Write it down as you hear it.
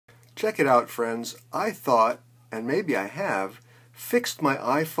Check it out, friends. I thought, and maybe I have, fixed my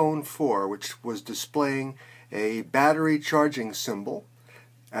iPhone 4, which was displaying a battery charging symbol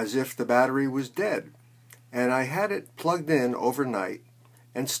as if the battery was dead. And I had it plugged in overnight,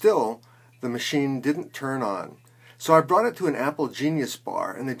 and still the machine didn't turn on. So I brought it to an Apple Genius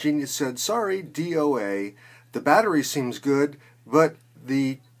bar, and the Genius said, "Sorry, DOA, the battery seems good, but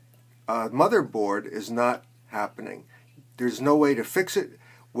the motherboard is not happening. There's no way to fix it.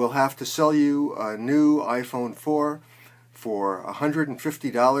 We'll have to sell you a new iPhone 4 for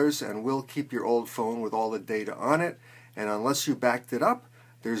 $150, and we'll keep your old phone with all the data on it, and unless you backed it up,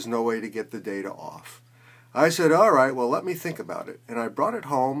 there's no way to get the data off." I said, "All right, well, let me think about it." And I brought it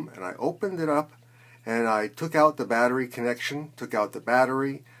home, and I opened it up, and I took out the battery connection, took out the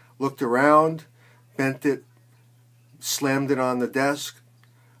battery, looked around, bent it, slammed it on the desk,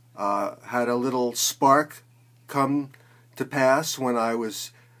 had a little spark come to pass when I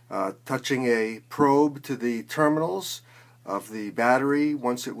was touching a probe to the terminals of the battery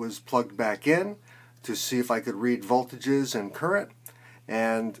once it was plugged back in to see if I could read voltages and current.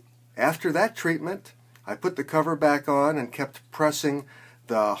 And after that treatment, I put the cover back on and kept pressing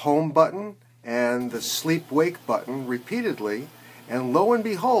the home button and the sleep-wake button repeatedly, and lo and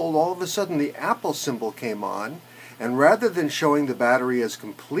behold, all of a sudden the Apple symbol came on, and rather than showing the battery as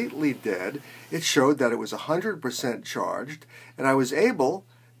completely dead, it showed that it was 100% charged, and I was able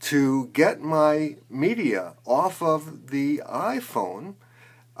to get my media off of the iPhone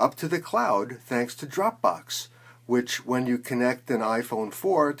up to the cloud thanks to Dropbox, which when you connect an iPhone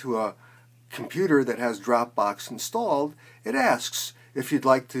 4 to a computer that has Dropbox installed, it asks if you'd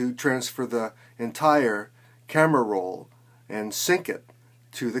like to transfer the entire camera roll and sync it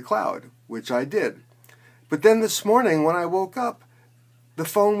to the cloud, which I did. But then this morning when I woke up, the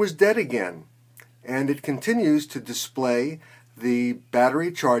phone was dead again, and it continues to display the battery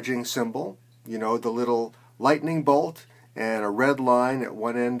charging symbol, you know, the little lightning bolt and a red line at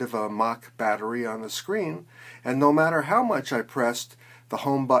one end of a mock battery on the screen, and no matter how much I pressed the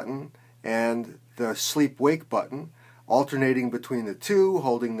home button and the sleep-wake button, alternating between the two,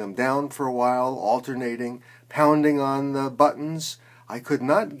 holding them down for a while, alternating, pounding on the buttons, I could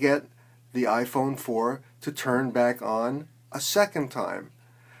not get the iPhone 4 to turn back on a second time.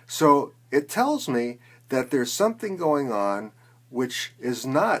 So it tells me that there's something going on which is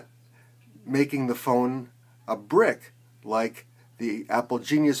not making the phone a brick like the Apple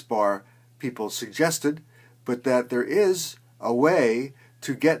Genius Bar people suggested, but that there is a way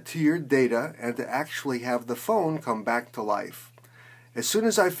to get to your data and to actually have the phone come back to life. As soon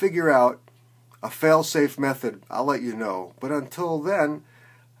as I figure out a fail-safe method, I'll let you know. But until then,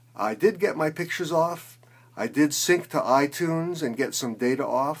 I did get my pictures off. I did sync to iTunes and get some data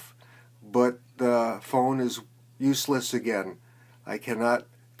off, but the phone is useless again. I cannot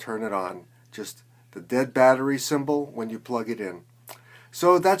turn it on. Just the dead battery symbol when you plug it in.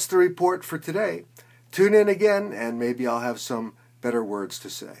 So that's the report for today. Tune in again, and maybe I'll have some better words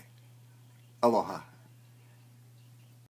to say. Aloha.